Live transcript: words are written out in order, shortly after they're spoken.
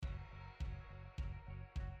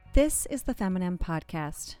This is the Feminem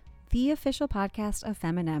Podcast, the official podcast of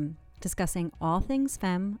Feminem, discussing all things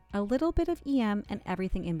femme, a little bit of EM, and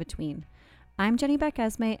everything in between. I'm Jenny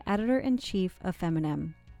Beck-Esme, Editor-in-Chief of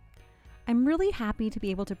Feminem. I'm really happy to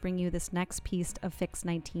be able to bring you this next piece of Fix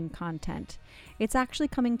 19 content. It's actually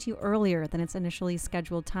coming to you earlier than its initially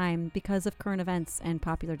scheduled time because of current events and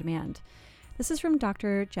popular demand. This is from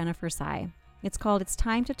Dr. Jennifer Tsai. It's called It's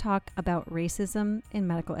Time to Talk About Racism in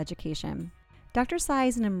Medical Education. Dr. Tsai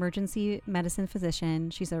is an emergency medicine physician.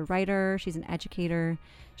 She's a writer, she's an educator,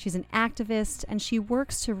 she's an activist, and she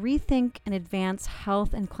works to rethink and advance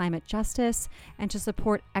health and climate justice and to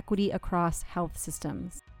support equity across health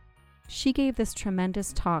systems. She gave this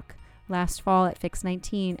tremendous talk last fall at Fix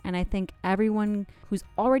 19, and I think everyone who's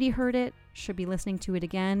already heard it should be listening to it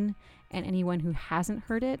again, and anyone who hasn't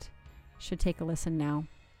heard it should take a listen now.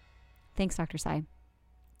 Thanks, Dr. Tsai.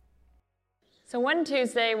 So one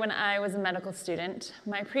Tuesday when I was a medical student,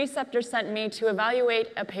 my preceptor sent me to evaluate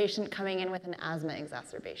a patient coming in with an asthma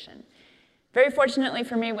exacerbation. Very fortunately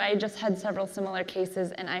for me, I just had several similar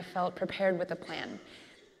cases and I felt prepared with a plan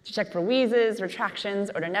to check for wheezes, retractions,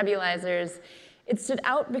 order nebulizers. It stood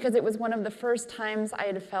out because it was one of the first times I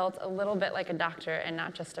had felt a little bit like a doctor and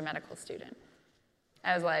not just a medical student.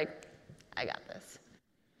 I was like, I got this.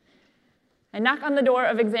 I knock on the door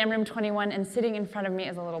of exam room 21 and sitting in front of me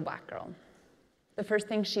is a little black girl. The first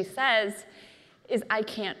thing she says is, I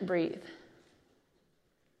can't breathe.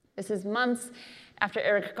 This is months after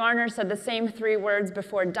Eric Garner said the same 3 words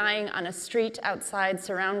before dying on a street outside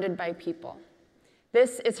surrounded by people.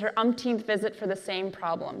 This is her umpteenth visit for the same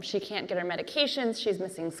problem. She can't get her medications, she's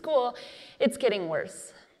missing school, it's getting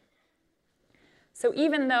worse. So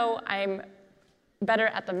even though I'm better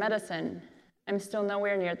at the medicine, I'm still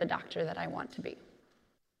nowhere near the doctor that I want to be.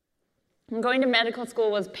 Going to medical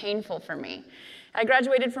school was painful for me. I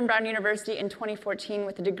graduated from Brown University in 2014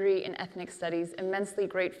 with a degree in ethnic studies, immensely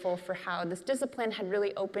grateful for how this discipline had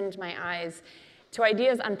really opened my eyes to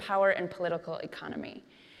ideas on power and political economy.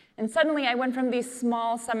 And suddenly I went from these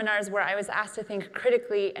small seminars where I was asked to think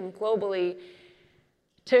critically and globally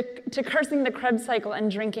to cursing the Krebs cycle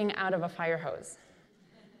and drinking out of a fire hose.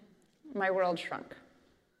 My world shrunk.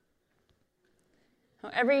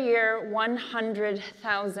 Every year,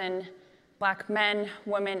 100,000 Black men,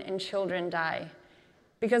 women, and children die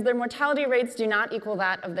because their mortality rates do not equal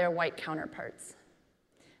that of their white counterparts.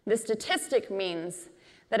 This statistic means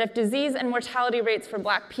that if disease and mortality rates for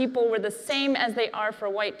Black people were the same as they are for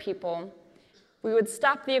white people, we would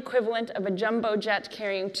stop the equivalent of a jumbo jet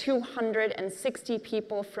carrying 260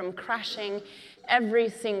 people from crashing every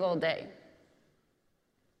single day.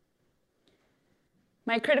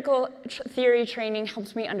 My critical theory training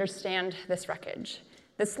helped me understand this wreckage.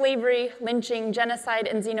 The slavery, lynching, genocide,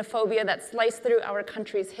 and xenophobia that slice through our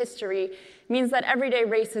country's history means that everyday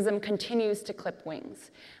racism continues to clip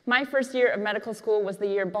wings. My first year of medical school was the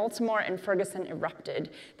year Baltimore and Ferguson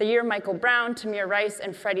erupted, the year Michael Brown, Tamir Rice,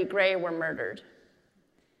 and Freddie Gray were murdered.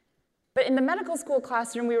 But in the medical school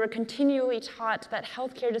classroom, we were continually taught that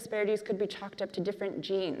healthcare disparities could be chalked up to different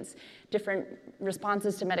genes, different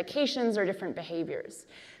responses to medications, or different behaviors.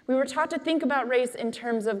 We were taught to think about race in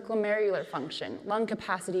terms of glomerular function, lung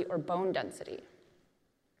capacity, or bone density.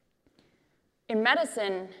 In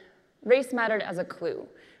medicine, race mattered as a clue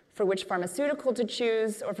for which pharmaceutical to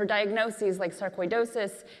choose or for diagnoses like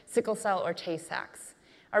sarcoidosis, sickle cell, or Tay-Sachs.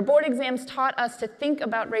 Our board exams taught us to think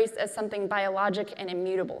about race as something biologic and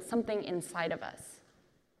immutable, something inside of us.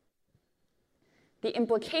 The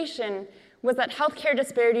implication was that healthcare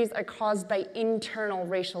disparities are caused by internal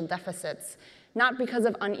racial deficits, not because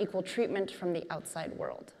of unequal treatment from the outside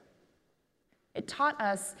world. It taught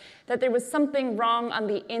us that there was something wrong on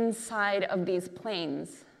the inside of these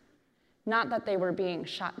planes, not that they were being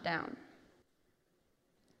shot down.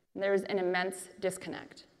 There was an immense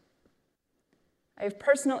disconnect. I have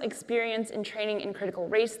personal experience in training in critical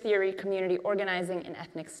race theory, community organizing, and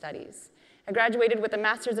ethnic studies. I graduated with a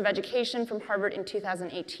Master's of Education from Harvard in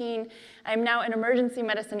 2018. I am now an emergency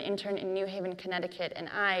medicine intern in New Haven, Connecticut, and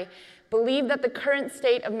I believe that the current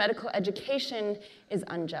state of medical education is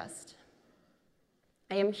unjust.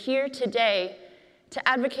 I am here today to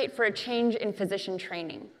advocate for a change in physician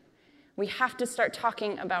training. We have to start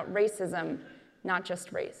talking about racism, not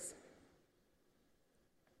just race.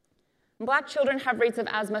 Black children have rates of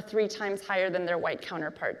asthma 3 times higher than their white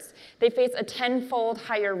counterparts. They face a 10-fold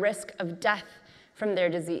higher risk of death from their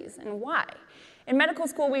disease. And why? In medical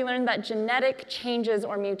school, we learned that genetic changes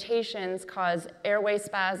or mutations cause airway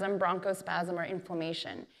spasm, bronchospasm, or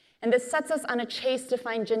inflammation. And this sets us on a chase to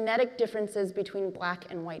find genetic differences between Black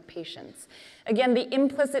and white patients. Again, the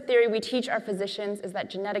implicit theory we teach our physicians is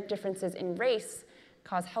that genetic differences in race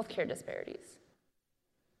cause healthcare disparities.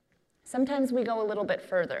 Sometimes we go a little bit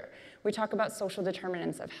further. We talk about social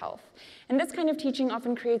determinants of health. And this kind of teaching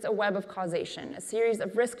often creates a web of causation, a series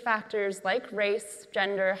of risk factors like race,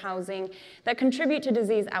 gender, housing, that contribute to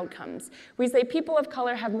disease outcomes. We say people of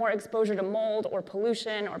color have more exposure to mold or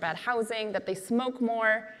pollution or bad housing, that they smoke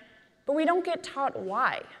more, but we don't get taught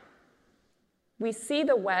why. We see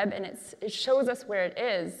the web and it shows us where it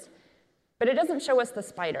is, but it doesn't show us the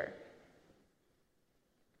spider.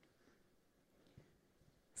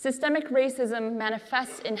 Systemic racism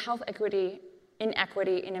manifests in health inequity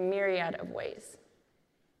in a myriad of ways.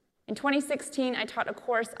 In 2016, I taught a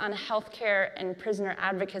course on healthcare and prisoner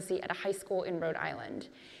advocacy at a high school in Rhode Island.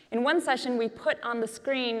 In one session, we put on the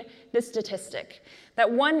screen this statistic,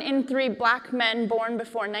 that 1 in 3 Black men born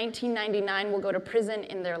before 1999 will go to prison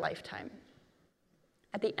in their lifetime.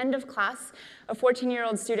 At the end of class, a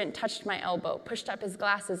 14-year-old student touched my elbow, pushed up his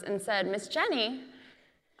glasses, and said, "Miss Jenny,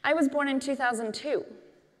 I was born in 2002.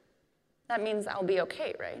 That means I'll be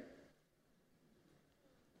okay, right?"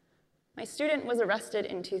 My student was arrested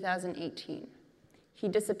in 2018. He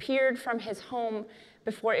disappeared from his home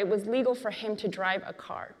before it was legal for him to drive a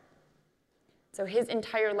car. So his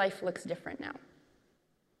entire life looks different now.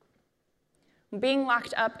 Being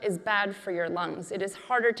locked up is bad for your lungs. It is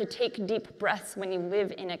harder to take deep breaths when you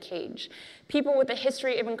live in a cage. People with a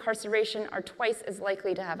history of incarceration are twice as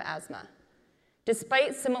likely to have asthma.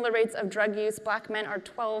 Despite similar rates of drug use, Black men are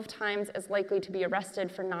 12 times as likely to be arrested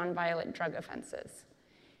for nonviolent drug offenses.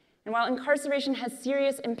 And while incarceration has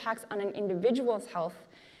serious impacts on an individual's health,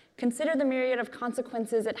 consider the myriad of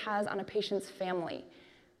consequences it has on a patient's family,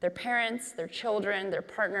 their parents, their children, their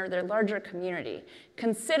partner, their larger community.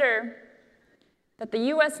 Consider that the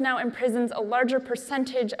US now imprisons a larger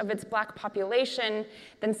percentage of its Black population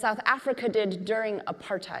than South Africa did during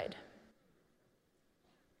apartheid.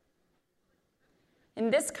 In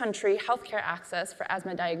this country, healthcare access for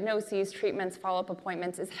asthma diagnoses, treatments, follow-up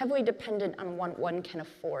appointments is heavily dependent on what one can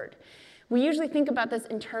afford. We usually think about this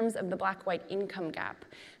in terms of the Black-white income gap.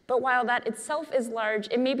 But while that itself is large,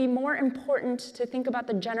 it may be more important to think about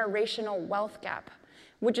the generational wealth gap,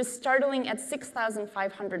 which is startling at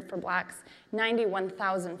 $6,500 for Blacks,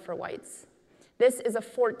 $91,000 for whites. This is a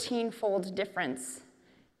 14-fold difference,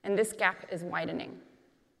 and this gap is widening.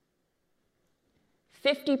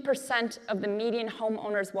 50% of the median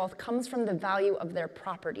homeowner's wealth comes from the value of their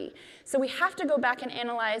property. So we have to go back and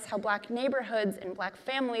analyze how Black neighborhoods and Black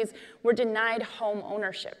families were denied home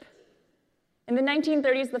ownership. In the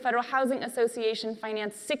 1930s, the Federal Housing Association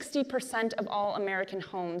financed 60% of all American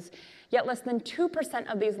homes, yet less than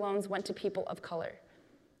 2% of these loans went to people of color.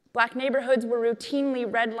 Black neighborhoods were routinely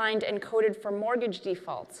redlined and coded for mortgage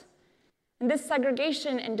default. And this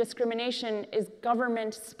segregation and discrimination is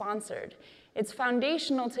government-sponsored. It's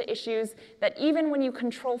foundational to issues that even when you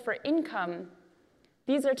control for income,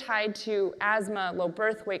 these are tied to asthma, low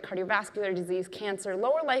birth weight, cardiovascular disease, cancer,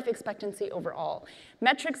 lower life expectancy overall.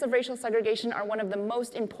 Metrics of racial segregation are one of the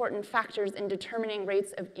most important factors in determining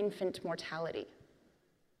rates of infant mortality.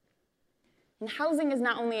 And housing is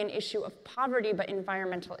not only an issue of poverty, but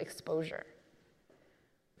environmental exposure.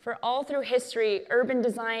 For all through history, urban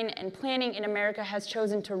design and planning in America has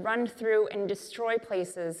chosen to run through and destroy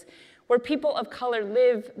places where people of color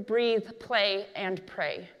live, breathe, play, and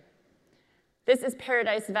pray. This is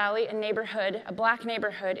Paradise Valley, a Black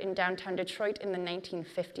neighborhood in downtown Detroit in the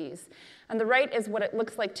 1950s. On the right is what it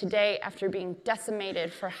looks like today after being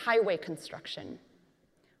decimated for highway construction.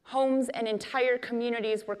 Homes and entire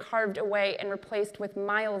communities were carved away and replaced with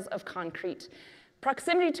miles of concrete,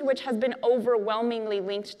 proximity to which has been overwhelmingly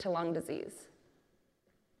linked to lung disease.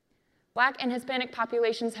 Black and Hispanic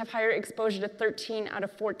populations have higher exposure to 13 out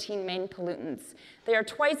of 14 main pollutants. They are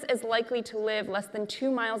twice as likely to live less than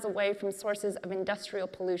 2 miles away from sources of industrial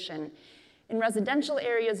pollution in residential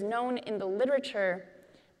areas known in the literature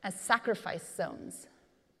as sacrifice zones.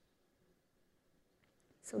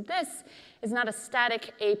 So this is not a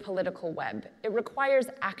static, apolitical web. It requires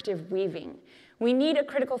active weaving. We need a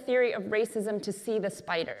critical theory of racism to see the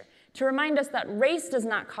spider, to remind us that race does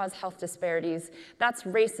not cause health disparities. That's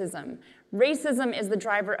racism. Racism is the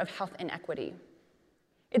driver of health inequity.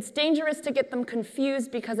 It's dangerous to get them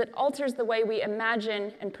confused because it alters the way we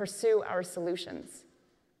imagine and pursue our solutions.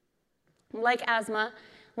 Like asthma,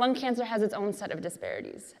 lung cancer has its own set of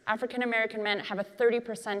disparities. African American men have a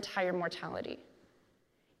 30% higher mortality.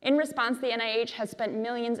 In response, the NIH has spent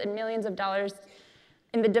millions and millions of dollars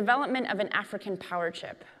in the development of an African power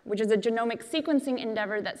chip, which is a genomic sequencing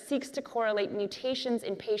endeavor that seeks to correlate mutations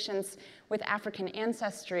in patients with African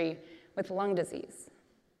ancestry with lung disease.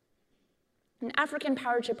 An African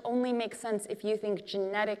power chip only makes sense if you think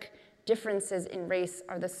genetic differences in race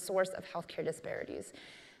are the source of healthcare disparities.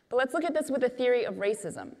 But let's look at this with a theory of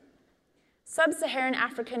racism. Sub-Saharan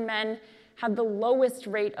African men have the lowest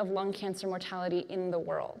rate of lung cancer mortality in the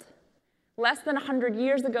world. Less than 100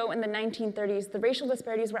 years ago in the 1930s, the racial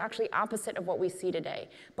disparities were actually opposite of what we see today.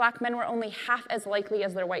 Black men were only half as likely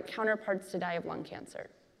as their white counterparts to die of lung cancer.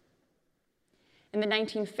 In the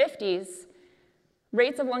 1950s,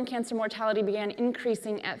 rates of lung cancer mortality began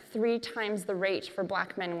increasing at 3 times the rate for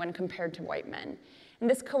black men when compared to white men. And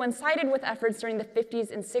this coincided with efforts during the 50s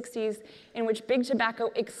and 60s in which big tobacco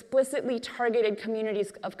explicitly targeted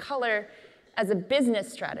communities of color as a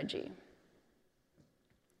business strategy.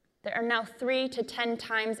 There are now 3 to 10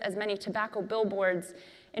 times as many tobacco billboards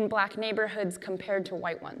in black neighborhoods compared to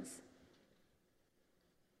white ones.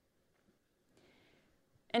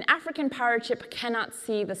 An African power chip cannot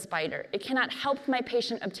see the spider. It cannot help my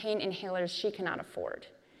patient obtain inhalers she cannot afford.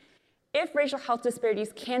 If racial health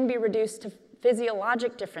disparities can be reduced to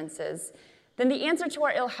physiologic differences, then the answer to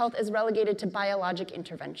our ill health is relegated to biologic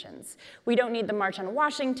interventions. We don't need the March on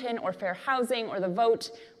Washington or fair housing or the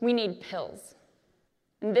vote. We need pills.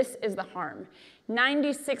 And this is the harm.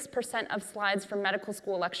 96% of slides from medical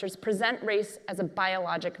school lectures present race as a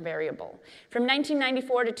biologic variable. From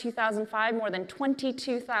 1994 to 2005, more than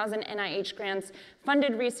 22,000 NIH grants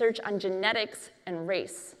funded research on genetics and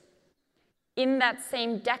race. In that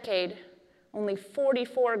same decade, only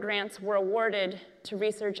 44 grants were awarded to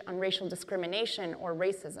research on racial discrimination or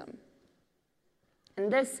racism.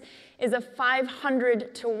 And this is a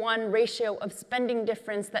 500-to-1 ratio of spending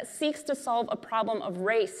difference that seeks to solve a problem of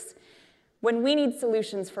race when we need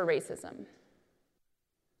solutions for racism.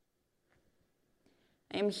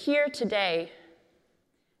 I am here today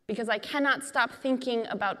because I cannot stop thinking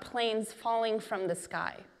about planes falling from the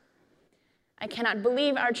sky. I cannot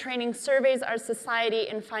believe our training surveys our society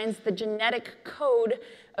and finds the genetic code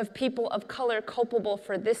of people of color culpable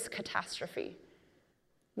for this catastrophe.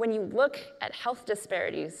 When you look at health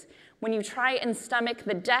disparities, when you try and stomach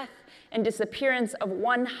the death and disappearance of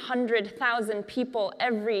 100,000 people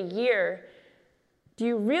every year, do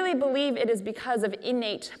you really believe it is because of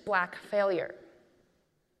innate black failure?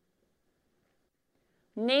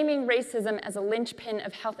 Naming racism as a linchpin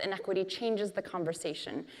of health inequity changes the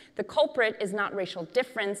conversation. The culprit is not racial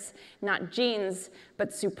difference, not genes,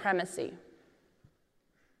 but supremacy.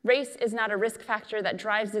 Race is not a risk factor that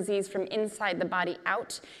drives disease from inside the body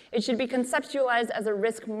out. It should be conceptualized as a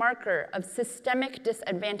risk marker of systemic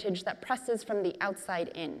disadvantage that presses from the outside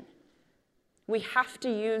in. We have to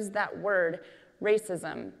use that word,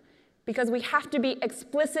 racism, because we have to be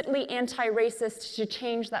explicitly anti-racist to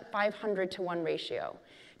change that 500-to-1 ratio,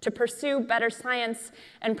 to pursue better science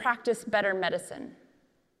and practice better medicine.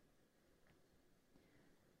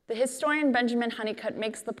 The historian Benjamin Honeycutt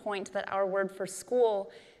makes the point that our word for school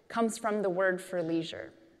comes from the word for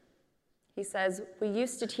leisure. He says, we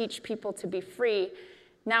used to teach people to be free,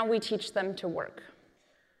 now we teach them to work.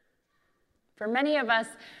 For many of us,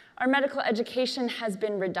 our medical education has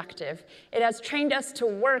been reductive. It has trained us to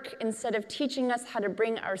work instead of teaching us how to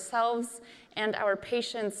bring ourselves and our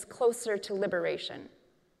patients closer to liberation.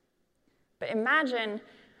 But imagine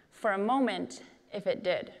for a moment if it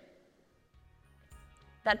did.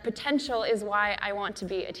 That potential is why I want to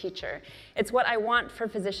be a teacher. It's what I want for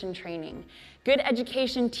physician training. Good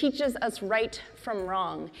education teaches us right from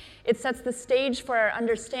wrong. It sets the stage for our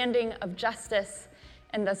understanding of justice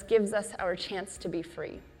and thus gives us our chance to be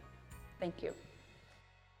free. Thank you.